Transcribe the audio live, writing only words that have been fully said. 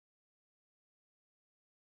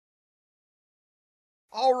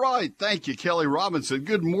All right. Thank you, Kelly Robinson.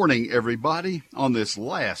 Good morning, everybody, on this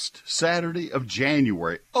last Saturday of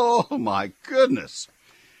January. Oh, my goodness.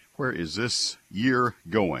 Where is this year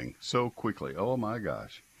going so quickly? Oh, my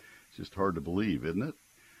gosh. It's just hard to believe, isn't it?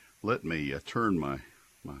 Let me turn my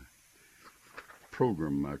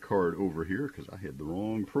program card over here because I had the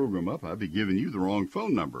wrong program up. I'd be giving you the wrong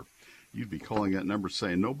phone number. You'd be calling that number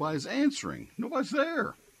saying nobody's answering. Nobody's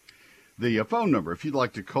there. The phone number, if you'd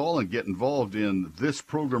like to call and get involved in this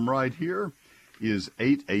program right here, is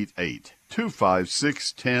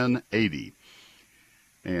 888-256-1080.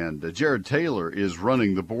 And Jared Taylor is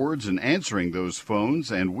running the boards and answering those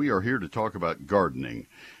phones, and we are here to talk about gardening.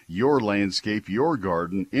 Your landscape, your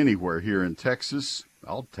garden, anywhere here in Texas.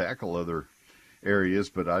 I'll tackle other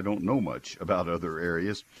areas, but I don't know much about other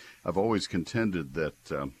areas. I've always contended that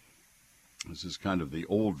this is kind of the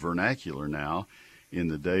old vernacular now, in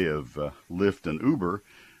the day of Lyft and Uber,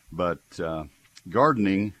 but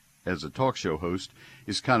gardening as a talk show host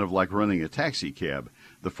is kind of like running a taxi cab.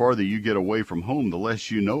 The farther you get away from home, the less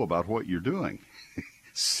you know about what you're doing.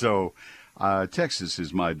 So Texas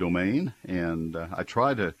is my domain, and I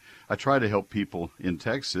try to help people in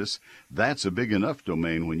Texas. That's a big enough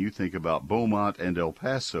domain when you think about Beaumont and El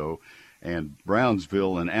Paso and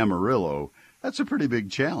Brownsville and Amarillo. That's a pretty big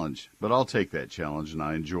challenge, but I'll take that challenge, and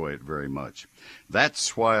I enjoy it very much.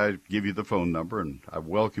 That's why I give you the phone number, and I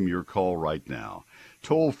welcome your call right now.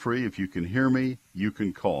 Toll free, if you can hear me, you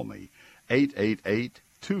can call me.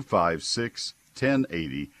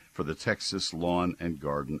 888-256-1080 for the Texas Lawn and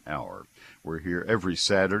Garden Hour. We're here every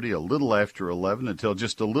Saturday, a little after 11 until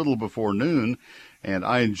just a little before noon, and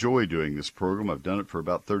I enjoy doing this program. I've done it for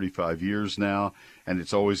about 35 years now, and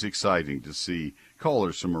it's always exciting to see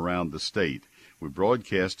callers from around the state. We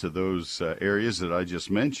broadcast to those areas that I just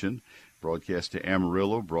mentioned, broadcast to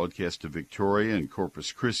Amarillo, broadcast to Victoria and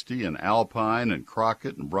Corpus Christi and Alpine and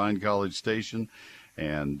Crockett and Bryan College Station,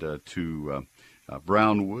 and to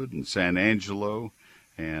Brownwood and San Angelo,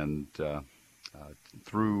 and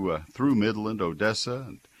through Midland, Odessa,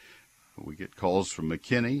 and we get calls from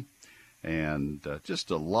McKinney, and just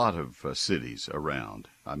a lot of cities around.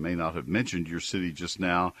 I may not have mentioned your city just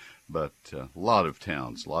now, but a lot of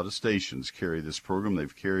towns, a lot of stations carry this program.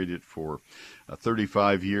 They've carried it for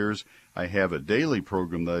 35 years. I have a daily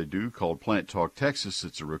program that I do called Plant Talk Texas.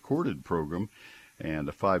 It's a recorded program and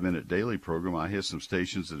a 5-minute daily program. I have some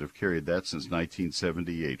stations that have carried that since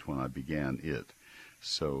 1978 when I began it.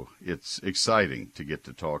 So it's exciting to get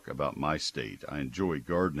to talk about my state. I enjoy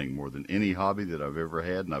gardening more than any hobby that I've ever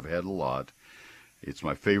had, and I've had a lot. It's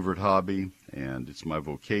my favorite hobby, and it's my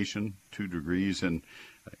vocation. 2 degrees in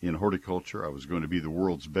horticulture. I was going to be the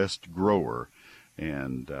world's best grower,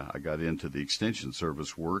 and I got into the Extension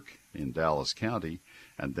Service work in Dallas County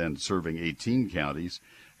and then serving 18 counties,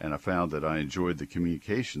 and I found that I enjoyed the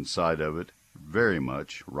communication side of it very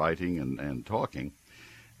much, writing and talking.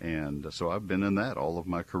 And so I've been in that all of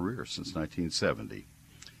my career since 1970.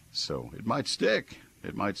 So it might stick.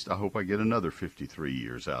 I hope I get another 53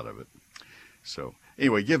 years out of it. So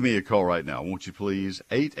anyway, give me a call right now, won't you please?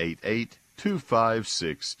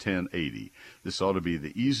 888-256-1080. This ought to be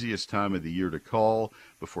the easiest time of the year to call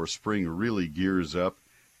before spring really gears up.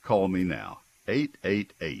 Call me now.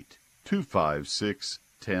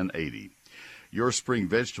 888-256-1080. Your spring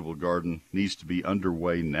vegetable garden needs to be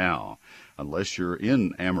underway now, unless you're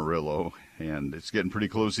in Amarillo, and it's getting pretty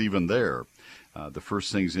close even there. The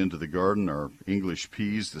first things into the garden are English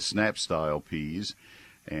peas, the snap-style peas,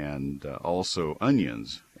 and also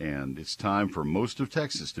onions. And it's time for most of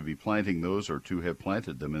Texas to be planting those or to have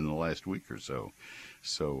planted them in the last week or so.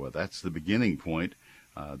 So that's the beginning point.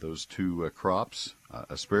 Those 2 crops.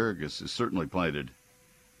 Asparagus is certainly planted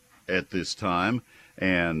at this time.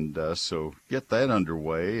 And so get that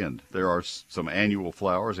underway, and there are some annual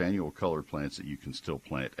flowers, annual color plants that you can still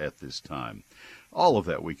plant at this time. All of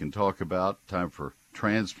that we can talk about. Time for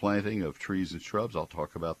transplanting of trees and shrubs, I'll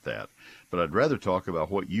talk about that. But I'd rather talk about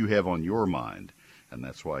what you have on your mind, and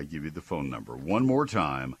that's why I give you the phone number. One more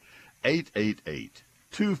time,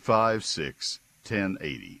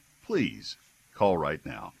 888-256-1080. Please call right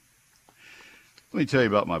now. Let me tell you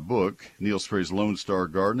about my book, Neil Sperry's Lone Star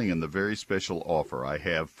Gardening, and the very special offer I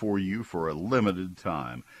have for you for a limited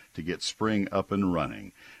time to get spring up and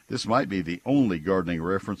running. This might be the only gardening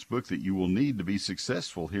reference book that you will need to be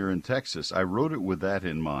successful here in Texas. I wrote it with that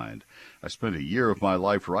in mind. I spent a year of my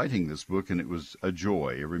life writing this book, and it was a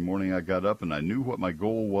joy. Every morning I got up and I knew what my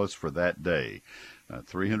goal was for that day.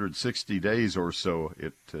 360 days or so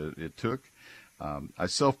it took. I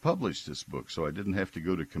self-published this book, so I didn't have to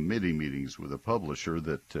go to committee meetings with a publisher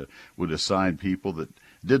that would assign people that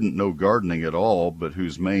didn't know gardening at all, but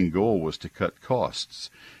whose main goal was to cut costs.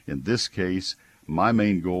 In this case, my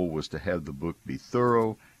main goal was to have the book be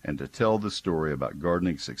thorough and to tell the story about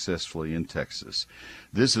gardening successfully in Texas.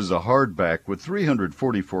 This is a hardback with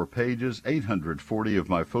 344 pages, 840 of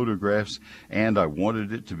my photographs, and I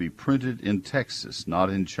wanted it to be printed in Texas, not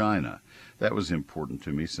in China. That was important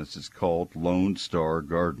to me since it's called Lone Star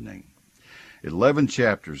Gardening. 11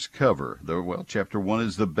 chapters cover, chapter 1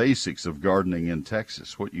 is the basics of gardening in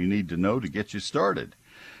Texas, what you need to know to get you started.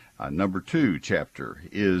 Number 2 chapter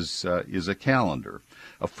is a calendar,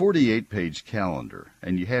 a 48-page calendar,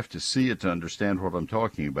 and you have to see it to understand what I'm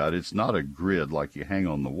talking about. It's not a grid like you hang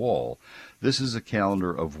on the wall. This is a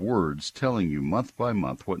calendar of words telling you month by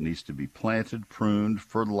month what needs to be planted, pruned,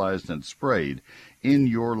 fertilized, and sprayed in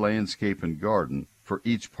your landscape and garden for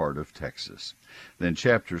each part of Texas. Then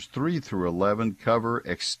chapters 3 through 11 cover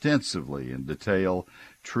extensively in detail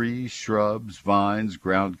trees, shrubs, vines,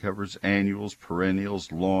 ground covers, annuals,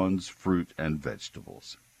 perennials, lawns, fruit, and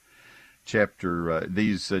vegetables.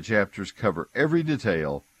 These chapters cover every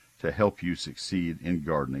detail to help you succeed in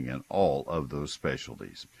gardening in all of those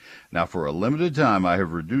specialties. Now, for a limited time, I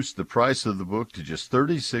have reduced the price of the book to just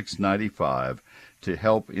 $36.95 to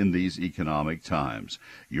help in these economic times.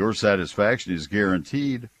 Your satisfaction is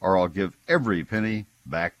guaranteed, or I'll give every penny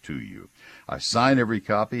back to you. I sign every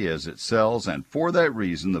copy as it sells, and for that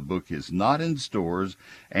reason, the book is not in stores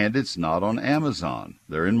and it's not on Amazon.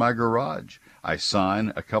 They're in my garage. I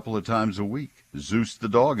sign a couple of times a week. Zeus the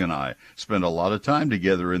dog and I spend a lot of time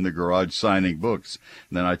together in the garage signing books.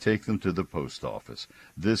 Then I take them to the post office.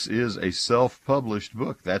 This is a self-published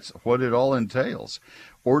book. That's what it all entails.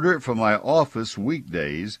 Order it from my office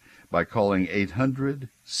weekdays by calling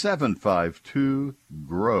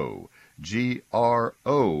 800-752-GROW.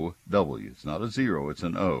 G-R-O-W. It's not a zero, it's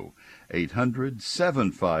an O.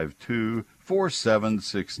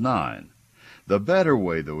 800-752-4769. The better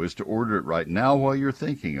way, though, is to order it right now while you're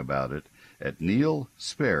thinking about it at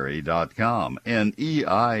neilsperry.com.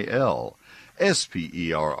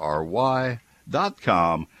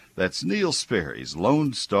 NeilSperry.com. That's Neil Sperry's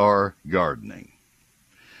Lone Star Gardening.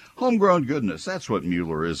 Homegrown goodness, that's what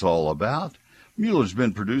Mueller is all about. Mueller's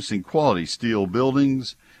been producing quality steel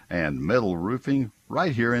buildings and metal roofing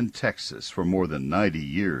right here in Texas for more than 90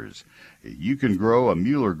 years. You can grow a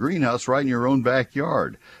Mueller greenhouse right in your own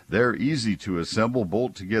backyard. Their easy-to-assemble,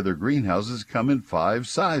 bolt-together greenhouses come in 5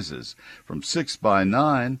 sizes, from 6 by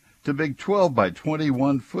 9 to big 12 by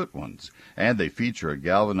 21-foot ones. And they feature a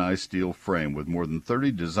galvanized steel frame with more than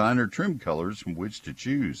 30 designer trim colors from which to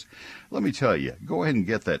choose. Let me tell you, go ahead and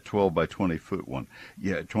get that 12 by 20-foot one.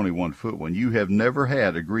 Yeah, 21-foot one. You have never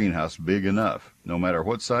had a greenhouse big enough. No matter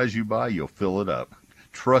what size you buy, you'll fill it up.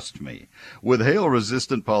 Trust me. With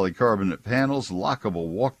hail-resistant polycarbonate panels, lockable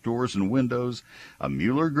walk doors and windows, a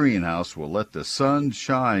Mueller greenhouse will let the sun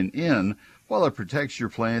shine in while it protects your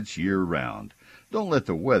plants year-round. Don't let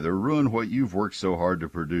the weather ruin what you've worked so hard to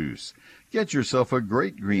produce. Get yourself a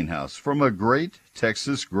great greenhouse from a great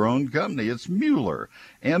Texas-grown company. It's Mueller,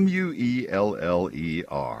 Mueller.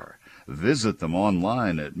 Visit them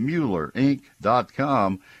online at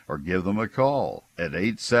MuellerInc.com or give them a call at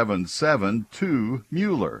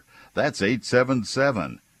 877-2-MUELLER. That's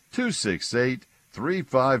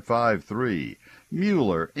 877-268-3553.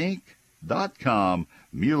 MuellerInc.com.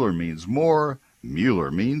 Mueller means more.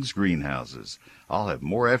 Mueller means greenhouses. I'll have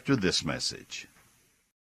more after this message.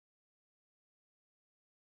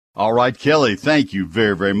 All right, Kelly, thank you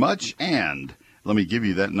very, very much. And let me give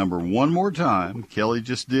you that number one more time. Kelly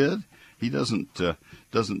just did. He doesn't do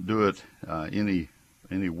it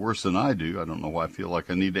any worse than I do. I don't know why I feel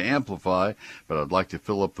like I need to amplify, but I'd like to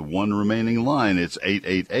fill up the one remaining line. It's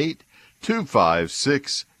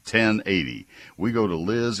 888-256-1080. We go to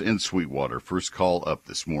Liz in Sweetwater. First call up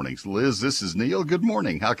this morning. Liz, this is Neil. Good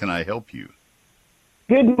morning. How can I help you?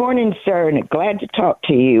 Good morning, sir, and glad to talk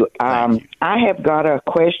to you. Thank you. I have got a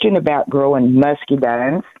question about growing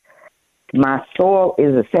muscadines. My soil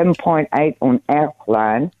is a 7.8 on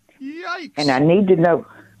alkaline. Yikes! And I need to know.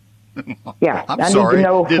 Yeah, I'm I sorry. Need to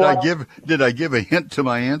know Did I give a hint to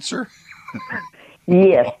my answer?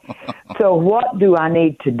 Yes. So what do I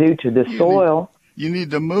need to do to the soil? You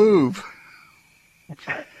need to move.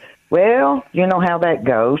 Well, you know how that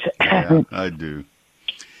goes. Yeah, I do.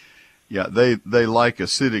 Yeah, they like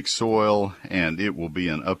acidic soil, and it will be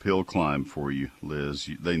an uphill climb for you,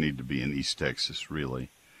 Liz. They need to be in East Texas,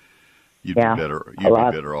 really. You'd be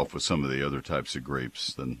better off with some of the other types of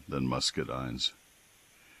grapes than muscadines.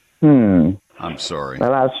 I'm sorry.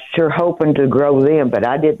 Well, I was sure hoping to grow them, but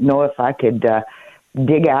I didn't know if I could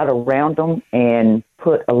dig out around them and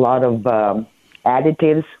put a lot of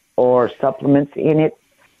additives or supplements in it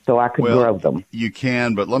so I could grow them? You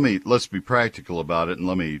can, but let's be practical about it,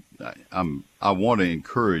 and I want to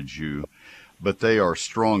encourage you. But they are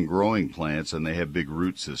strong growing plants and they have big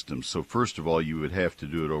root systems. So first of all, you would have to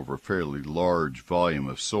do it over a fairly large volume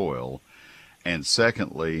of soil. And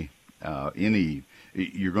secondly,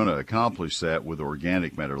 you're going to accomplish that with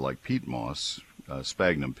organic matter like peat moss,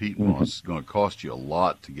 sphagnum peat moss. It's going to cost you a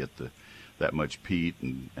lot to get that much peat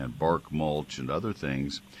and bark mulch and other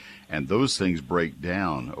things. And those things break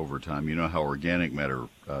down over time. You know how organic matter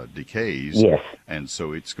decays. Yes. And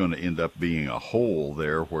so it's going to end up being a hole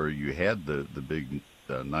there where you had the big,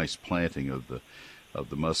 nice planting of the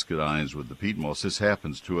muscadines with the peat moss. This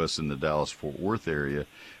happens to us in the Dallas-Fort Worth area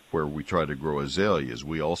where we try to grow azaleas.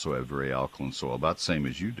 We also have very alkaline soil, about the same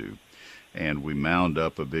as you do. And we mound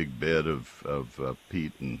up a big bed of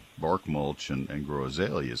peat and bark mulch and grow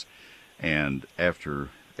azaleas. And after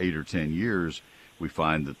 8 or 10 years, we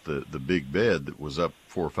find that the big bed that was up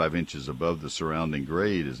 4 or 5 inches above the surrounding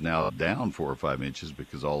grade is now down 4 or 5 inches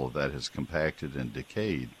because all of that has compacted and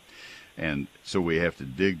decayed. And so we have to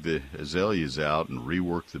dig the azaleas out and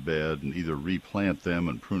rework the bed and either replant them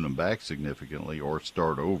and prune them back significantly or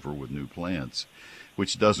start over with new plants,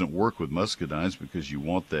 which doesn't work with muscadines because you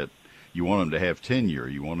want them to have tenure.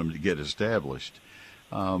 You want them to get established.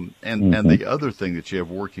 And the other thing that you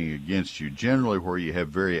have working against you, generally where you have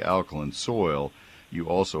very alkaline soil, you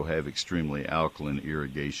also have extremely alkaline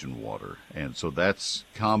irrigation water. And so that's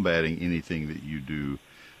combating anything that you do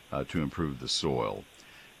to improve the soil.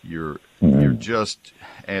 You're just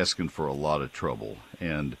asking for a lot of trouble,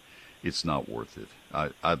 and it's not worth it.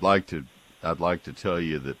 I'd like to tell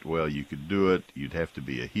you that, well, you could do it. You'd have to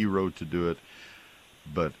be a hero to do it.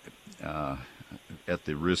 But at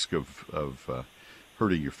the risk of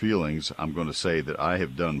hurting your feelings, I'm going to say that I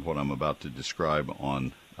have done what I'm about to describe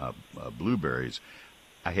on blueberries.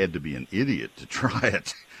 I had to be an idiot to try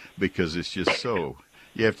it because it's just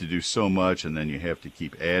you have to do so much, and then you have to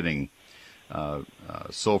keep adding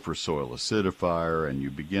sulfur soil acidifier, and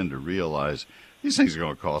you begin to realize these things are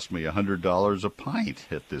going to cost me $100 a pint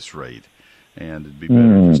at this rate. And it'd be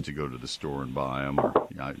better just to go to the store and buy them, or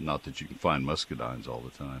not that you can find muscadines all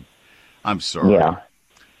the time. I'm sorry. Yeah.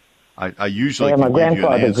 I usually my can give you an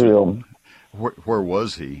grandfather answer. grew them Where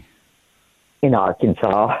was he? in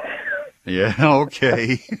Arkansas. Yeah,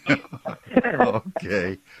 okay.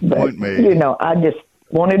 Okay. But, Point made. I just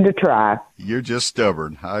wanted to try. You're just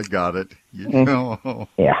stubborn. I got it.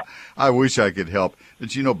 Yeah. I wish I could help.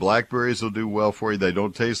 But blackberries will do well for you. They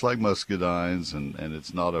don't taste like muscadines, and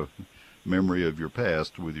it's not a memory of your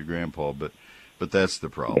past with your grandpa, but that's the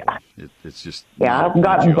problem. Yeah. It's just I've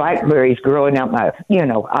got blackberries growing out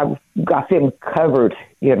I've got them covered,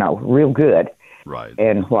 real good. Right.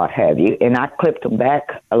 And what have you. And I clipped them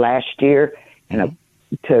back last year to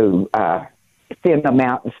thin them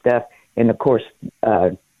out and stuff. And, of course,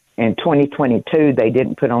 in 2022, they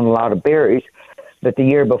didn't put on a lot of berries. But the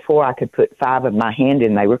year before, I could put 5 in my hand,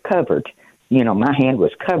 and they were covered. My hand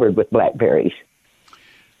was covered with blackberries.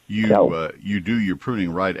 You do your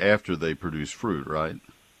pruning right after they produce fruit, right?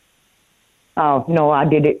 Oh, no, I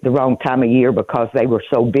did it the wrong time of year because they were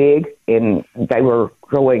so big, and they were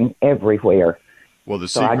growing everywhere. Well, the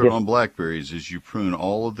secret on blackberries is you prune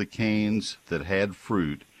all of the canes that had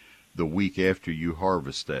fruit the week after you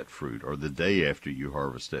harvest that fruit, or the day after you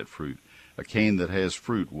harvest that fruit. A cane that has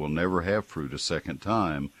fruit will never have fruit a second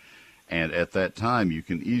time, and at that time you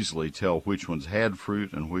can easily tell which ones had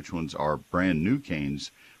fruit and which ones are brand new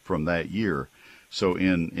canes from that year. So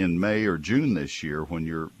in May or June this year, when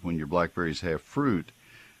your blackberries have fruit,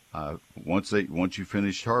 once you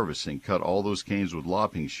finish harvesting, cut all those canes with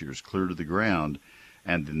lopping shears clear to the ground,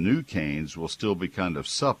 and the new canes will still be kind of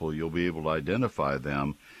supple. You'll be able to identify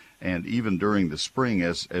them. And even during the spring,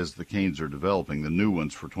 as the canes are developing, the new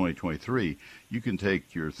ones for 2023, you can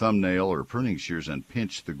take your thumbnail or pruning shears and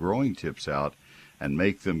pinch the growing tips out and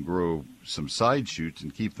make them grow some side shoots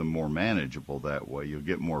and keep them more manageable that way. You'll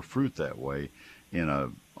get more fruit that way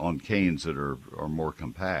on canes that are more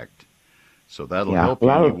compact. So that'll help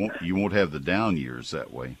you. You won't have the down years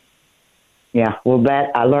that way. Yeah, well,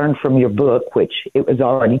 that I learned from your book, which it was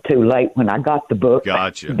already too late when I got the book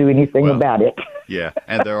to do anything about it. Yeah,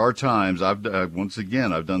 and there are times I've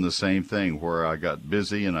done the same thing where I got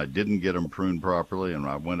busy and I didn't get them pruned properly, and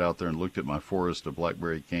I went out there and looked at my forest of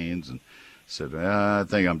blackberry canes and said, I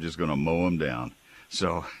think I'm just going to mow them down.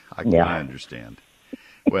 So I understand.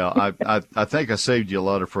 Well, I think I saved you a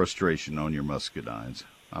lot of frustration on your muscadines.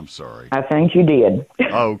 I'm sorry. I think you did.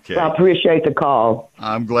 Okay. I appreciate the call.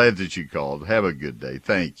 I'm glad that you called. Have a good day.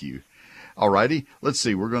 Thank you. All righty. Let's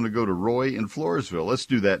see. We're going to go to Roy in Floresville. Let's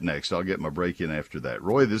do that next. I'll get my break in after that.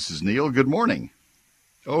 Roy, this is Neil. Good morning.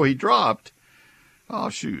 Oh, he dropped. Oh,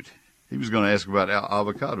 shoot. He was going to ask about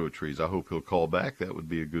avocado trees. I hope he'll call back. That would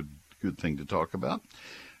be a good thing to talk about.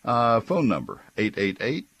 Phone number,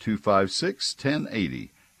 888-256-1080.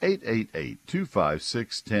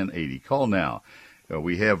 888-256-1080. Call now.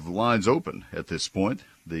 We have lines open at this point.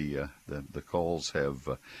 The calls have,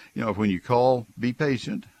 when you call, be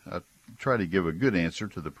patient. Try to give a good answer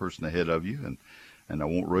to the person ahead of you, and I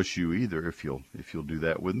won't rush you either if you'll do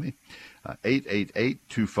that with me.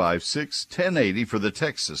 888-256-1080 for the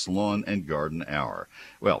Texas Lawn and Garden Hour.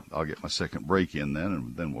 Well, I'll get my second break in then,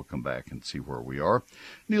 and then we'll come back and see where we are.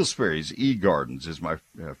 Neil Sperry's eGardens is my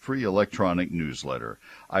free electronic newsletter.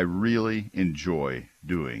 I really enjoy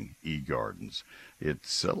doing eGardens.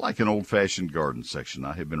 It's like an old-fashioned garden section.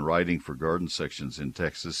 I have been writing for garden sections in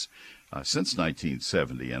Texas since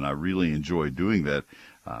 1970, and I really enjoy doing that.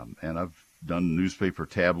 And I've done newspaper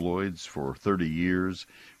tabloids for 30 years,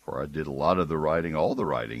 where I did a lot of the writing, all the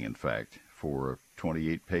writing, in fact, for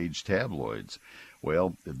 28-page tabloids.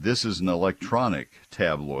 Well, this is an electronic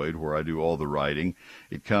tabloid where I do all the writing.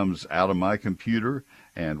 It comes out of my computer,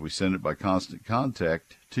 and we send it by constant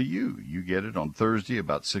contact to you. You get it on Thursday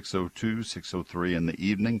about 6:02, 6:03 in the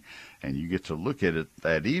evening, and you get to look at it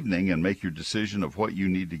that evening and make your decision of what you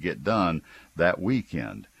need to get done that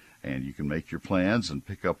weekend. And you can make your plans and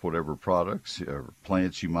pick up whatever products or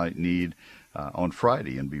plants you might need on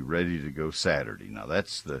Friday and be ready to go Saturday. Now,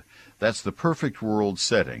 that's the perfect world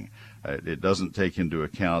setting. It doesn't take into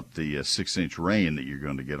account the 6-inch rain that you're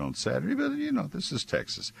going to get on Saturday, but, this is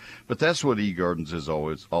Texas. But that's what eGardens is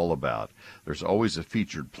always all about. There's always a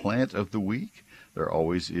featured plant of the week. There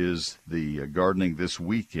always is the Gardening This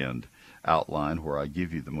Weekend outline where I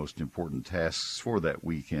give you the most important tasks for that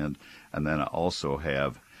weekend. And then I also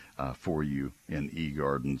have for you in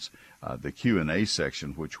eGardens the Q&A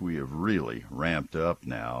section, which we have really ramped up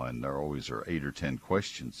now, and there always are 8 or 10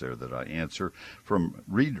 questions there that I answer from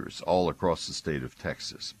readers all across the state of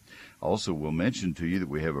Texas. Also, we'll mention to you that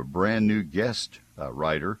we have a brand new guest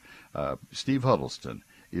writer. Steve Huddleston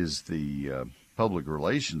is the public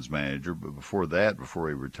relations manager, but before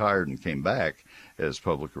he retired and came back as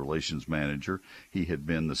public relations manager, he had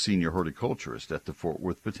been the senior horticulturist at the Fort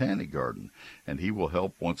Worth Botanic Garden, and he will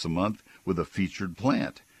help once a month with a featured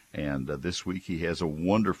plant. And this week he has a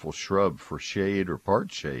wonderful shrub for shade or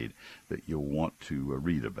part shade that you'll want to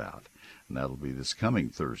read about. And that'll be this coming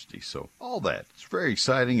Thursday. So all that. It's very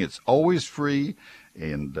exciting. It's always free,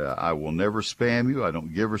 and I will never spam you. I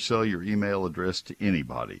don't give or sell your email address to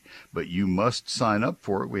anybody. But you must sign up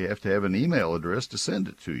for it. We have to have an email address to send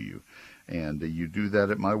it to you. And you do that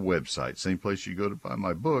at my website. Same place you go to buy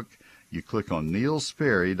my book. You click on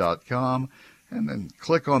neilsperry.com. And then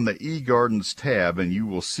click on the eGardens tab, and you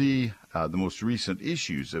will see the most recent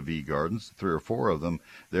issues of eGardens, 3 or 4 of them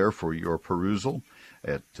there for your perusal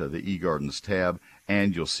at the eGardens tab,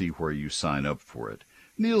 and you'll see where you sign up for it.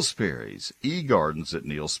 Neil Sperry's eGardens at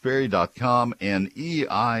neilsperry.com,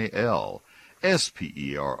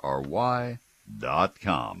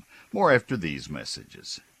 neilsperry.com. More after these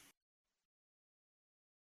messages.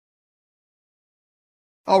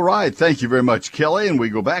 All right, thank you very much, Kelly, and we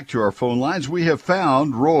go back to our phone lines. We have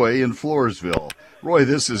found Roy in Floresville. Roy,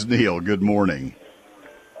 this is Neil. Good morning.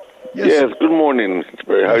 Yes, good morning, Mr.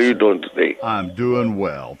 Sperry. How are you doing today? I'm doing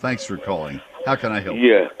well. Thanks for calling. How can I help?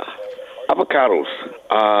 Yeah, avocados.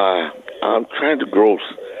 I'm trying to grow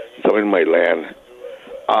some in my land.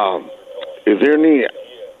 Is there any,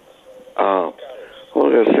 what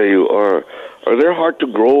was I say, are they hard to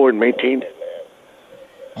grow and maintain?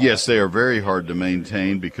 Yes, they are very hard to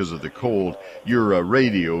maintain because of the cold. Your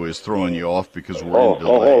radio is throwing you off because we're in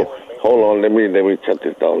delay. Hold on. Let me turn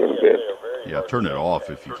this down a little bit. Yeah, turn it off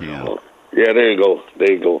if you can. Yeah, there you go.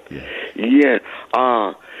 Yeah.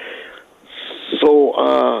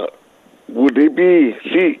 So, would they be?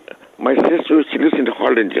 See, my sister, she lives in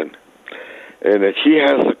Harlingen, and she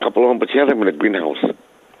has a couple of them, but she has them in a greenhouse.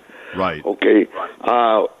 Right. Okay.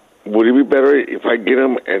 Would it be better if I get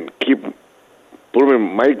them and put them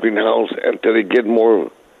in my greenhouse until they get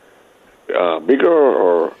more bigger,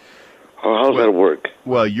 or how does that work?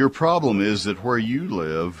 Well, your problem is that where you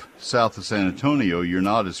live, south of San Antonio, you're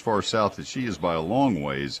not as far south as she is by a long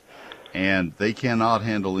ways, and they cannot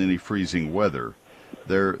handle any freezing weather.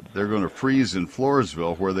 They're going to freeze in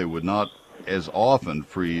Floresville where they would not as often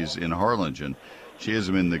freeze in Harlingen. She has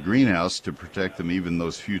them in the greenhouse to protect them even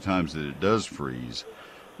those few times that it does freeze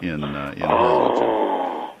in Harlingen.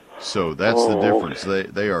 So that's the difference.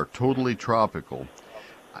 They are totally tropical.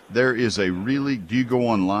 There is do you go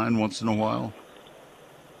online once in a while?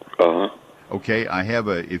 Uh-huh. Okay,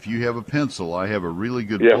 if you have a pencil, I have a really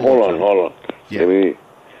good bulletin. Hold on. Yeah.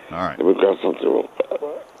 All right. Let me grab something real fast.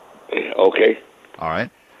 Okay. All right.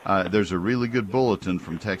 There's a really good bulletin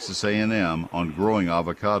from Texas A&M on growing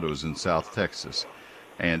avocados in South Texas,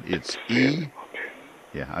 and it's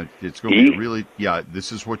it's going to be really,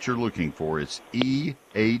 this is what you're looking for. It's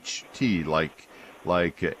EHT, like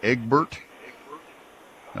Egbert.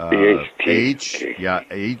 EHT.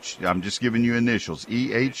 H. I'm just giving you initials.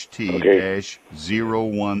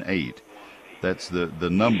 EHT-018. That's the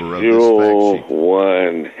number of this fact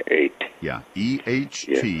sheet. 018. Yeah,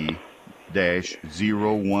 EHT-018.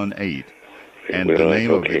 And the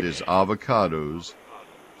name of it is Avocados,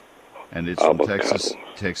 and it's from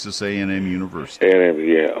Texas A&M University.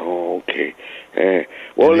 Yeah, okay.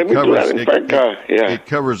 Well, let me do that. In fact, it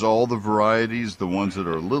covers all the varieties, the ones that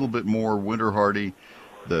are a little bit more winter hardy,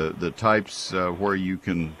 the types where you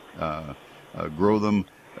can grow them.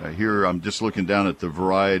 Here I'm just looking down at the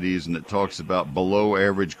varieties, and it talks about below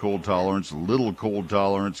average cold tolerance, little cold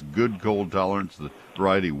tolerance, good cold tolerance, the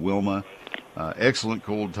variety Wilma. Excellent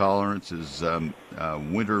cold tolerance is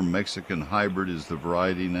winter Mexican hybrid is the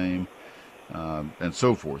variety name, and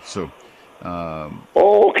so forth. So,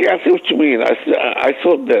 okay, I see what you mean. I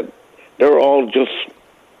thought that they're all just,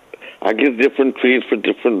 I guess, different trees for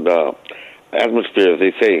different atmospheres.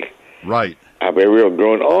 They say right. Iberia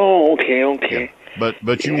growing. Oh, okay. Yeah.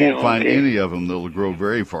 But you won't find any of them that'll grow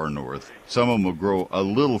very far north. Some of them will grow a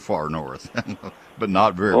little far north, but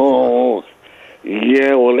not very far. Oh,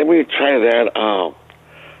 yeah. Well, let me try that.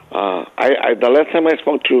 The last time I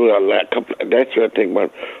spoke to that's I think,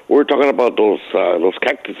 but we were talking about those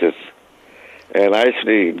cactuses, and I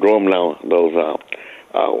actually grow them now. Those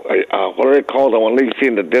what are they called? The one that you see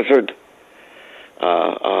in the desert.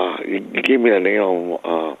 You gave me the name.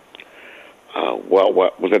 What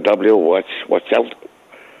was it? What's else?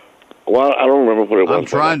 Well, I don't remember what it was. I'm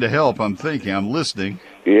trying to help. I'm thinking. I'm listening.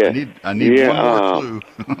 Yeah. I need one more clue.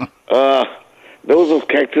 Those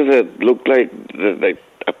cactus that look like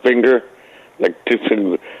a finger, like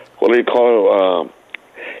different. What do you call it?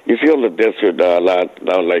 You see on the desert a lot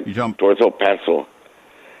now, like towards El Paso.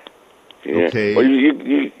 Yeah. Okay. Well,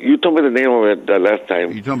 you told me the name of it last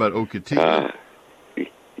time. You talking about Ocotillo?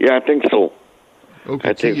 Yeah, I think so.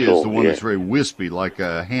 Ocotillo is the one that's very wispy, like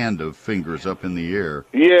a hand of fingers up in the air.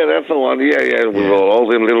 Yeah, that's the one. Yeah. With all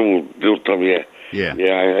the little stuff. Yeah.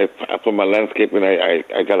 I for my landscaping, I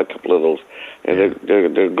got a couple of those, and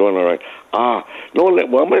they're going all right. No,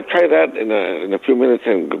 well, I'm gonna try that in a few minutes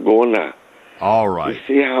and go on that. All right. You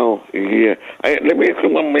see how? Yeah. Let me ask you,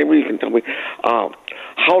 maybe you can tell me.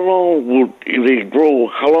 How long would they grow?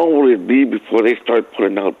 How long will it be before they start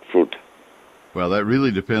putting out fruit? Well, that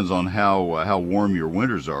really depends on how warm your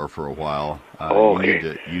winters are for a while.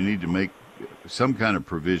 Okay. You need to make some kind of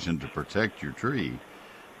provision to protect your tree,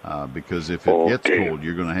 because if it gets cold,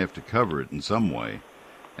 you're going to have to cover it in some way.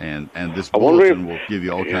 And this bulletin will give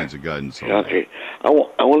you all kinds of guidance on that. Okay. I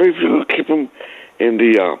wonder if you could keep them in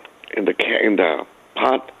the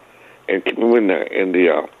pot and keep them in the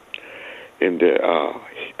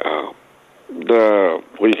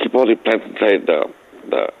where you keep all the plants inside the.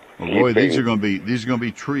 Well, Roy, these are going to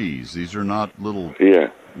be trees. These are not little.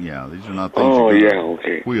 Yeah. Yeah, these are not things you're going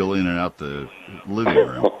to wheel in and out the living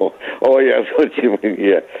room. Yeah, that's what you mean.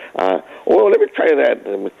 Yeah. Well, let me try that,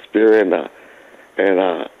 Mr. Spear,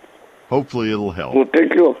 and hopefully it'll help. Well,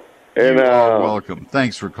 thank you. And you are welcome.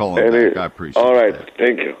 Thanks for calling back. I appreciate it. All right. That.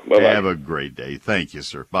 Thank you. Bye-bye. Have a great day. Thank you,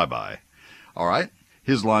 sir. Bye-bye. All right.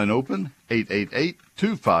 His line open,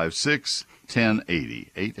 888-256-1080.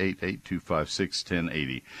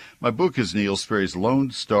 888-256-1080. My book is Neil Sperry's Lone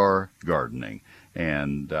Star Gardening,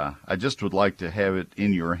 and I just would like to have it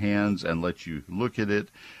in your hands and let you look at it.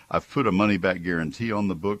 I've put a money-back guarantee on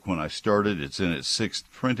the book when I started. It's in its 6th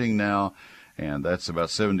printing now, and that's about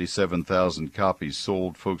 77,000 copies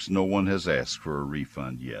sold. Folks, no one has asked for a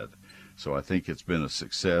refund yet. So I think it's been a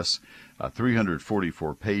success.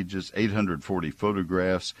 344 pages, 840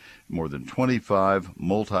 photographs, more than 25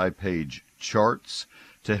 multi-page charts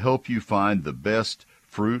to help you find the best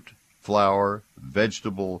fruit, flower,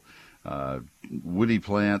 vegetable, woody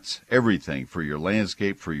plants, everything for your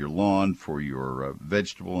landscape, for your lawn, for your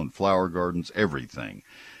vegetable and flower gardens, everything.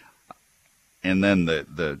 And then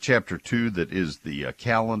the chapter 2 that is the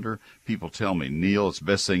calendar, people tell me, Neil, it's the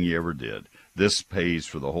best thing you ever did. This pays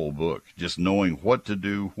for the whole book, just knowing what to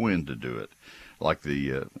do, when to do it. Like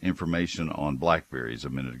the information on blackberries a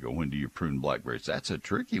minute ago. When do you prune blackberries? That's a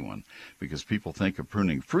tricky one because people think of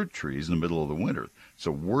pruning fruit trees in the middle of the winter. It's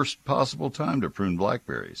the worst possible time to prune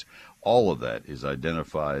blackberries. All of that is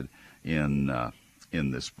identified in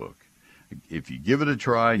this book. If you give it a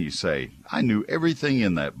try and you say, I knew everything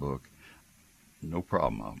in that book, no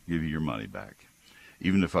problem. I'll give you your money back.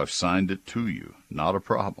 Even if I've signed it to you, not a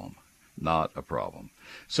problem. Not a problem.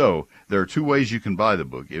 So there are two ways you can buy the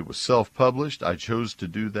book. It was self-published. I chose to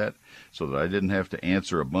do that so that I didn't have to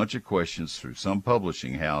answer a bunch of questions through some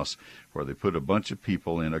publishing house where they put a bunch of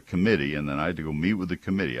people in a committee, and then I had to go meet with the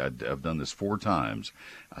committee. I've done this 4 times.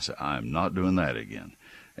 I said, I'm not doing that again.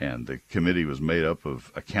 And the committee was made up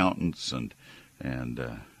of accountants and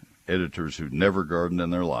editors who'd never gardened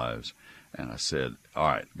in their lives. And I said, all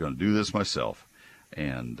right, I'm going to do this myself.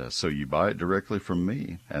 And so you buy it directly from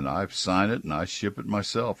me, and I sign it, and I ship it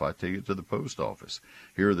myself. I take it to the post office.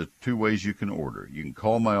 Here are the 2 ways you can order. You can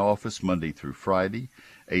call my office Monday through Friday,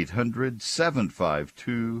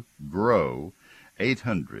 800-752-GROW,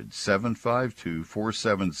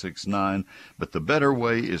 800-752-4769. But the better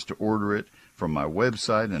way is to order it from my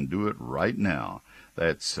website and do it right now.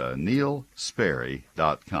 That's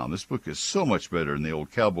neilsperry.com. This book is so much better than the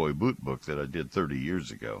old cowboy boot book that I did 30 years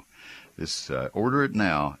ago. Order it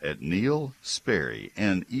now at Neil Sperry,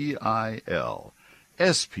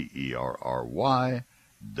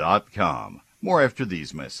 NeilSperry.com. More after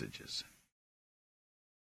these messages.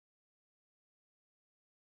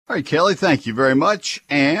 All right, Kelly, thank you very much.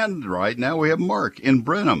 And right now we have Mark in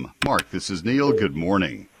Brenham. Mark, this is Neil. Good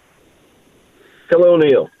morning. Hello,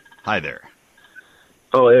 Neil. Hi there.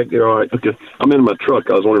 Oh, yeah, you're all right. Okay. I'm in my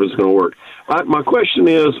truck. I was wondering if it's going to work. My question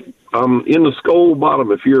is, in the Skull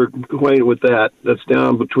Bottom, if you're acquainted with that, that's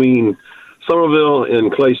down between Somerville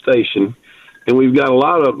and Clay Station, and we've got a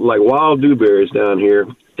lot of like wild dewberries down here,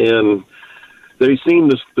 and the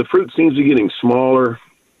fruit seems to be getting smaller,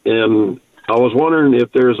 and I was wondering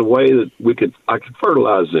if there's a way that I could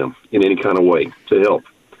fertilize them in any kind of way to help.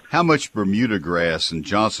 How much Bermuda grass and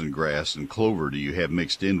Johnson grass and clover do you have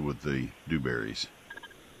mixed in with the dewberries?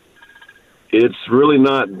 It's really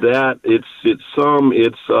not that. It's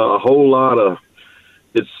a whole lot of.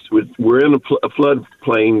 We're in a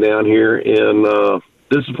floodplain down here, and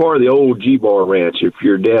this is part of the old G-Bar Ranch. If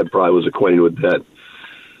your dad probably was acquainted with that,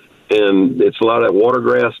 and it's a lot of that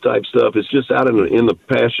watergrass type stuff. It's just out in the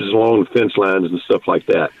pastures along the fence lines and stuff like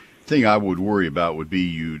that. Thing I would worry about would be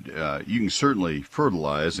you can certainly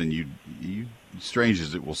fertilize, and you strange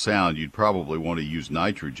as it will sound, you'd probably want to use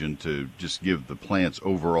nitrogen to just give the plants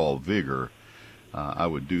overall vigor. I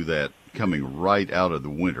would do that coming right out of the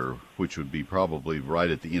winter, which would be probably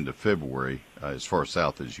right at the end of February, as far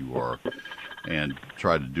south as you are, and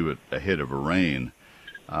try to do it ahead of a rain.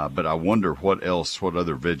 But I wonder what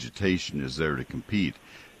other vegetation is there to compete.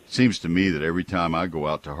 It seems to me that every time I go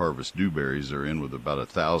out to harvest dewberries, they're in with about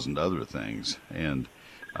 1,000 other things. And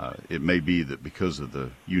it may be that because of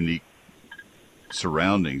the unique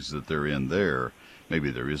surroundings that they're in there,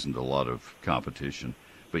 maybe there isn't a lot of competition.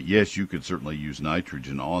 But yes, you could certainly use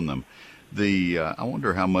nitrogen on them. I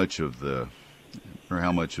wonder how much of the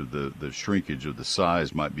shrinkage of the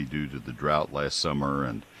size might be due to the drought last summer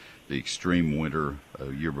and the extreme winter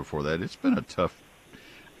a year before that. It's been a tough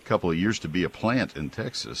couple of years to be a plant in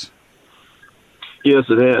Texas. Yes,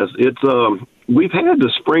 it has. We've had the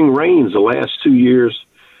spring rains the last 2 years,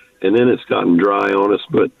 and then it's gotten dry on us.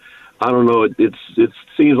 But I don't know. It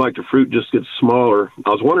seems like the fruit just gets smaller. I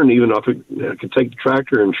was wondering even if I could take the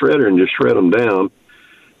tractor and shredder and just shred them down,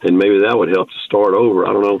 and maybe that would help to start over.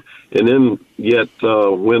 I don't know. And then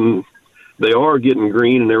when they are getting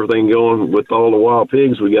green and everything going with all the wild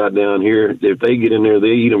pigs we got down here, if they get in there,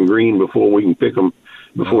 they eat them green before we can pick them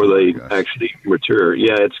before they actually mature.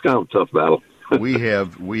 Yeah, it's kind of a tough battle. we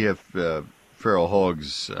have feral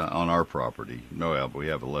hogs on our property. No, we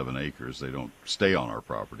have 11 acres. They don't stay on our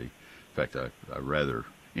property. In fact, I rather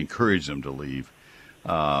encourage them to leave.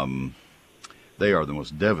 They are the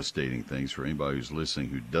most devastating things for anybody who's listening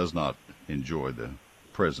who does not enjoy the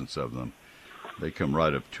presence of them. They come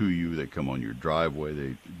right up to you. They come on your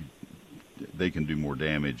driveway. They can do more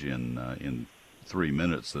damage in 3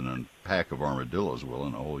 minutes than a pack of armadillos will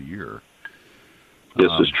in a whole year.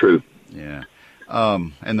 This is true. Yeah.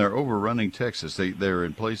 And they're overrunning Texas. They're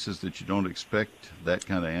in places that you don't expect that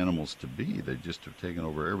kind of animals to be. They just have taken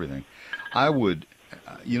over everything. I would,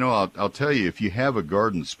 I'll tell you, if you have a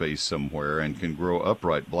garden space somewhere and can grow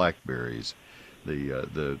upright blackberries,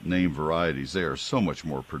 the name varieties, they are so much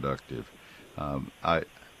more productive.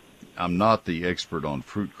 I'm not the expert on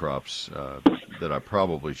fruit crops that I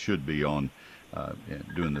probably should be on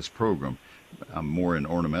doing this program. I'm more in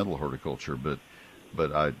ornamental horticulture, but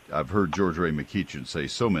I've heard George Ray McEachin say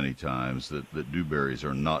so many times that dewberries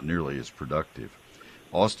are not nearly as productive.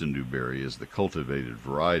 Austin dewberry is the cultivated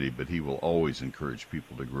variety, but he will always encourage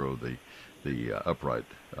people to grow the upright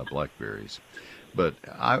blackberries. But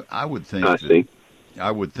I would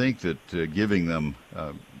think that giving them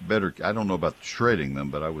better. I don't know about shredding them,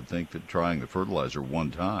 but I would think that trying the fertilizer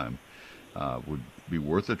one time would be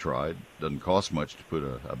worth a try. It doesn't cost much to put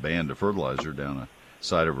a band of fertilizer down a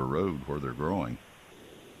side of a road where they're growing.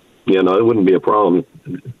 Yeah, no, it wouldn't be a problem.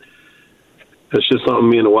 It's just something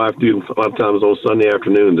me and the wife do a lot of times on Sunday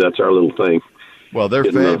afternoons. That's our little thing. Well, they're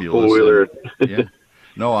Getting fabulous. Four-wheeler. Yeah.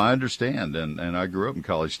 No, I understand. And I grew up in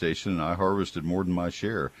College Station, and I harvested more than my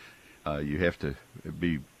share. You have to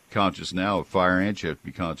be conscious now of fire ants. You have to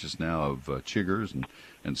be conscious now of chiggers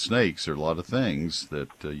and snakes. There are a lot of things that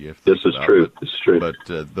you have to think about. This is true. This is true. But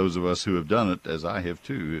those of us who have done it, as I have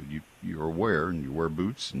too, you're aware, and you wear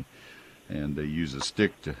boots and use a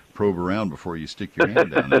stick to probe around before you stick your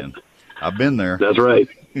hand down in. I've been there. That's right.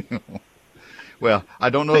 Well, I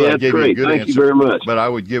don't know that I gave you a good Thank answer. you very much. But I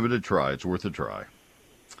would give it a try. It's worth a try.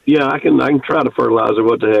 Yeah, I can try the fertilizer.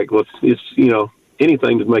 What the heck? It's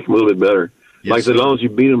anything to make them a little bit better. Yes, like I said, as long as you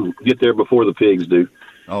beat them, get there before the pigs do.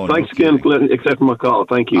 Oh, Thanks no again kidding. for accepting my call.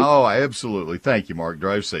 Thank you. Oh, absolutely. Thank you, Mark.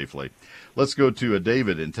 Drive safely. Let's go to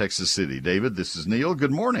David in Texas City. David, this is Neil.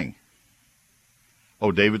 Good morning.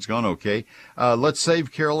 Oh, David's gone. Okay. Let's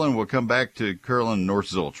save Carolyn. We'll come back to Carolyn North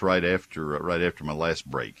Zolch right after my last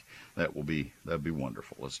break. That'd be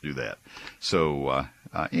wonderful. Let's do that. So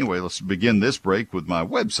anyway, let's begin this break with my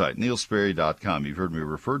website, neilsperry.com. You've heard me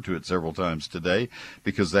refer to it several times today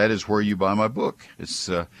because that is where you buy my book. It's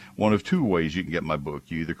one of two ways you can get my book.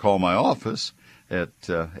 You either call my office at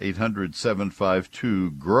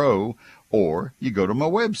 800-752-GROW, or you go to my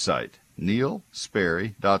website,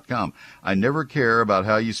 neilsperry.com. I never care about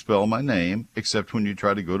how you spell my name except when you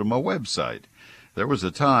try to go to my website. There was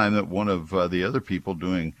a time that one of the other people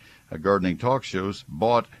doing gardening talk shows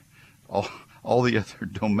bought all the other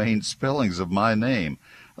domain spellings of my name.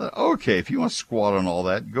 Okay, if you want to squat on all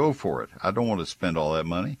that, go for it. I don't want to spend all that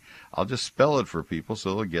money. I'll just spell it for people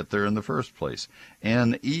so they'll get there in the first place.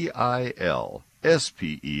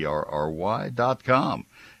 NEILSPERRY.com.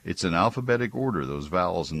 It's in alphabetic order, those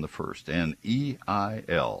vowels in the first.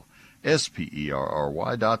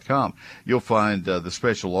 NEILSPERRY.com. You'll find the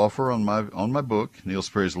special offer on my book, Neil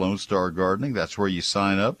Sperry's Lone Star Gardening. That's where you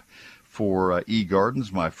sign up for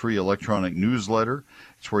eGardens, my free electronic newsletter.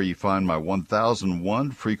 It's where you find my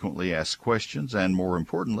 1001 frequently asked questions and, more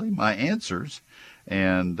importantly, my answers.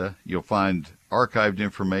 And you'll find archived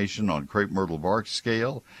information on crepe myrtle bark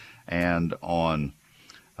scale and on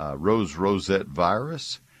rose rosette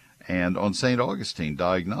virus and on St. Augustine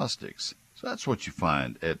diagnostics. So that's what you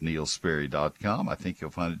find at neilsperry.com. I think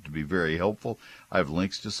you'll find it to be very helpful. I have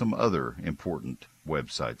links to some other important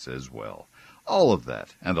websites as well. All of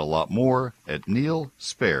that and a lot more at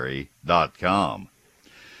neilsperry.com.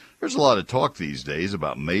 There's a lot of talk these days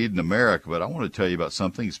about made in America, but I want to tell you about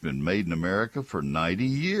something that's been made in America for 90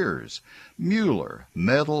 years. Mueller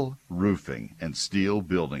Metal Roofing and Steel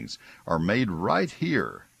Buildings are made right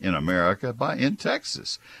here in America in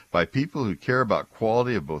Texas by people who care about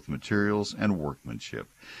quality of both materials and workmanship.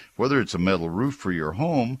 Whether it's a metal roof for your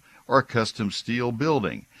home or a custom steel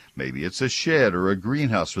building, maybe it's a shed or a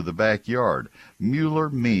greenhouse for the backyard, Mueller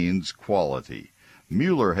means quality.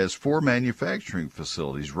 Mueller has 4 manufacturing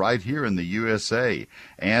facilities right here in the USA,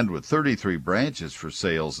 and with 33 branches for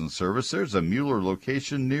sales and service, there's a Mueller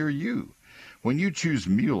location near you. When you choose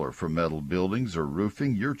Mueller for metal buildings or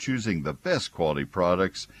roofing, you're choosing the best quality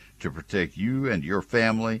products to protect you and your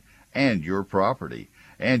family and your property.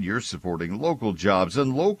 And you're supporting local jobs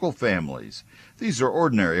and local families. These are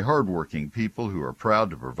ordinary, hardworking people who are proud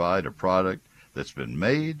to provide a product that's been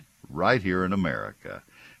made right here in America.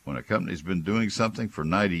 When a company's been doing something for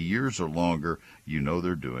 90 years or longer, you know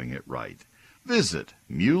they're doing it right. Visit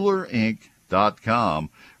MuellerInc.com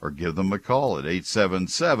or give them a call at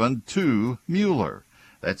 877-2-MUELLER.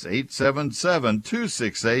 That's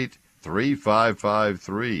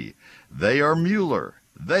 877-268-3553. They are Mueller.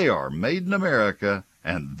 They are made in America,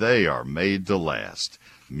 and they are made to last.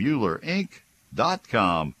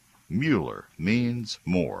 MuellerInc.com. Mueller means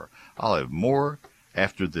more. I'll have more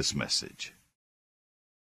after this message.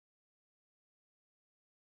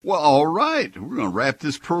 Well, all right. We're going to wrap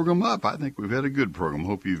this program up. I think we've had a good program.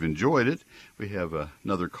 Hope you've enjoyed it. We have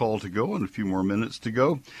another call to go and a few more minutes to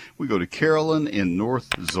go. We go to Carolyn in North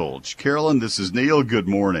Zolch. Carolyn, this is Neil. Good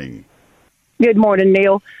morning. Good morning,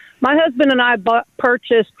 Neil. My husband and I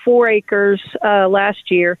purchased 4 acres last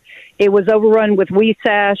year. It was overrun with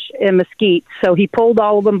weesash and mesquite, so he pulled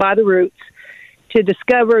all of them by the roots to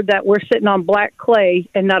discover that we're sitting on black clay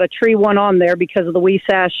and not a tree one on there because of the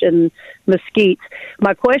weesash and mesquite.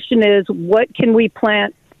 My question is, what can we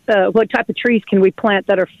plant? What type of trees can we plant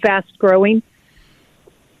that are fast growing?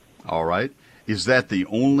 All right. Is that the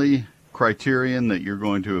only criterion that you're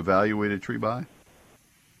going to evaluate a tree by?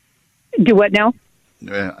 Do what now?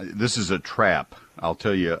 This is a trap. I'll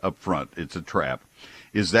tell you up front, it's a trap.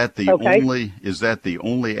 Is that the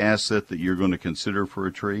only asset that you're going to consider for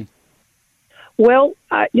a tree? Well,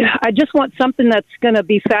 I just want something that's going to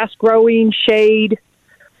be fast growing, shade.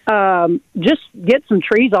 Just get some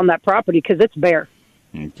trees on that property because it's bare.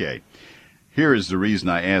 Okay. Here is the reason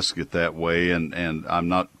I ask it that way, and I'm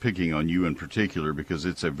not picking on you in particular because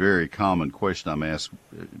it's a very common question I'm asked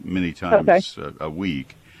many times a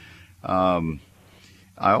week. I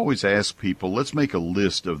always ask people, let's make a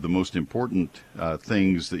list of the most important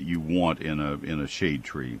things that you want in a shade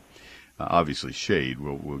tree. Obviously, shade,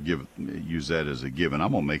 we'll use that as a given.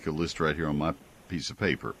 I'm going to make a list right here on my piece of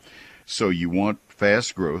paper. So you want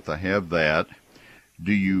fast growth. I have that.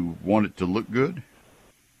 Do you want it to look good?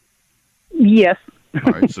 Yes.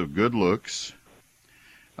 All right, so good looks.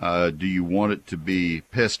 Do you want it to be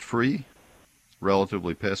pest-free,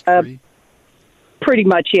 relatively pest-free? Pretty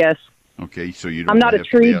much, yes. Okay, so you don't. I'm not a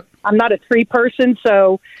tree person,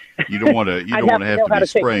 so you don't want to. You don't want to have to be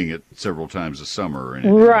spraying it several times a summer or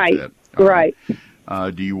anything right, like that. Right.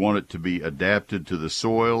 Do you want it to be adapted to the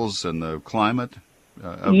soils and the climate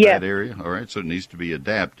of yes. that area? All right, so it needs to be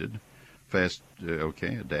adapted.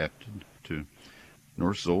 Adapted to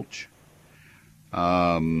North Zolch.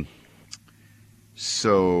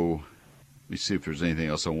 So let me see if there's anything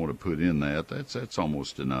else I want to put in that. That's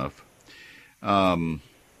almost enough.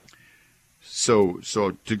 So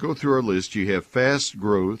to go through our list, you have fast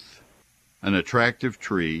growth, an attractive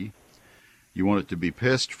tree. You want it to be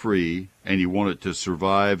pest-free, and you want it to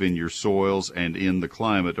survive in your soils and in the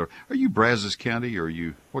climate. Or are you Brazos County, or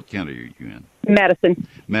what county are you in? Madison.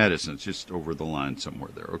 Madison, it's just over the line somewhere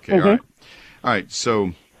there. Okay, all right.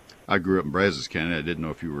 So I grew up in Brazos County. I didn't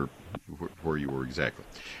know if you were where you were exactly.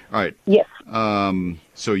 All right. Yes.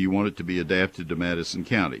 So you want it to be adapted to Madison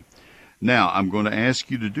County. Now I'm going to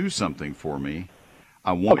ask you to do something for me.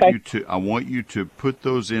 I want you to put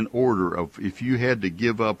those in order of if you had to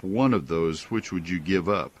give up one of those, which would you give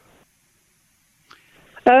up?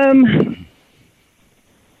 I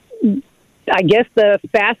guess the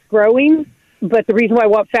fast growing, but the reason why I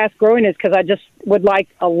want fast growing is because I just would like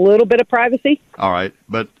a little bit of privacy. All right,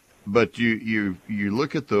 but you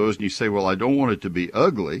look at those and you say, well, I don't want it to be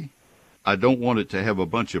ugly. I don't want it to have a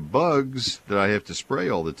bunch of bugs that I have to spray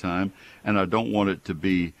all the time, and I don't want it to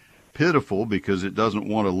be pitiful because it doesn't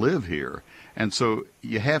want to live here. And so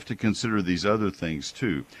you have to consider these other things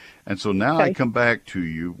too. And so now I come back to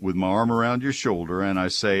you with my arm around your shoulder and I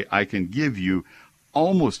say, I can give you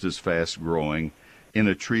almost as fast growing in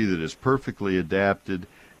a tree that is perfectly adapted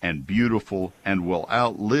and beautiful and will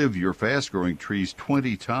outlive your fast growing trees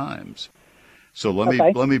 20 times. So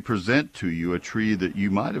let me present to you a tree that you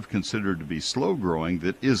might have considered to be slow growing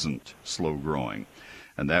that isn't slow growing.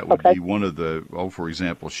 And that would be one of the, for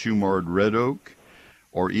example, Shumard red oak,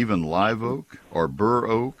 or even live oak, or bur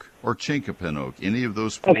oak, or chinkapin oak. Any of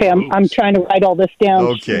those four oaks. I'm trying to write all this down.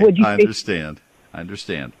 Okay, I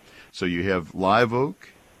understand. So you have live oak,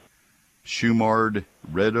 Shumard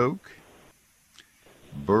red oak,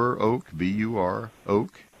 bur oak, B-U-R,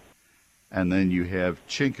 oak, and then you have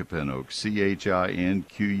chinkapin oak,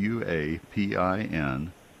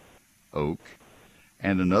 CHINQUAPIN, oak.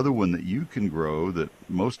 And another one that you can grow that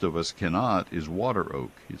most of us cannot is water oak.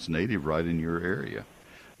 It's native right in your area.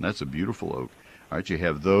 And that's a beautiful oak. All right, you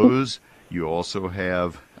have those. You also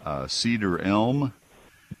have cedar elm.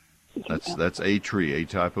 That's a tree, a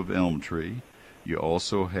type of elm tree. You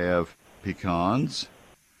also have pecans.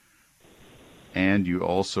 And you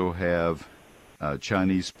also have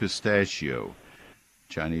Chinese pistachio.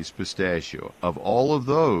 Of all of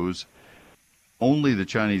those, only the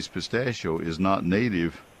Chinese pistachio is not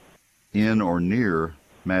native in or near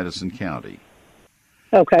Madison County.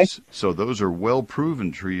 Okay. So those are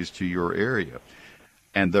well-proven trees to your area.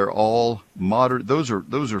 And they're all moderate. Those are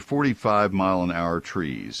 45-mile-an-hour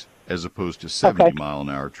trees as opposed to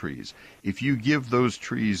 70-mile-an-hour trees. If you give those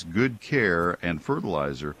trees good care and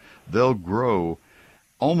fertilizer, they'll grow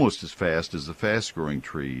almost as fast as the fast-growing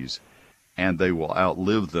trees, and they will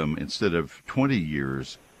outlive them instead of 20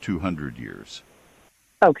 years, 200 years.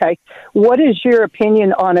 Okay. What is your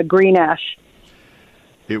opinion on a green ash?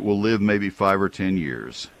 It will live maybe 5 or 10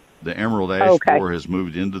 years. The emerald ash borer has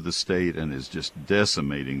moved into the state and is just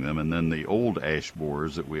decimating them. And then the old ash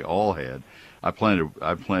borers that we all had, I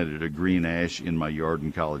planted a green ash in my yard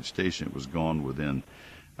in College Station. It was gone within,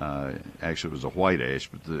 actually it was a white ash,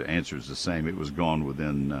 but the answer is the same. It was gone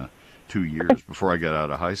within 2 years before I got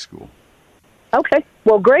out of high school. Okay.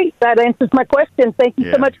 Well, great. That answers my question. Thank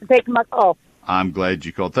you so much for taking my call. I'm glad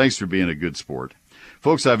you called. Thanks for being a good sport.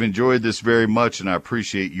 Folks, I've enjoyed this very much, and I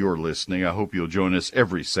appreciate your listening. I hope you'll join us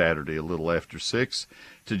every Saturday a little after 6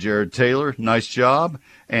 To Jared Taylor, nice job.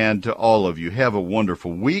 And to all of you, have a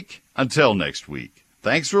wonderful week. Until next week.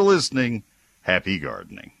 Thanks for listening. Happy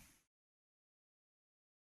gardening.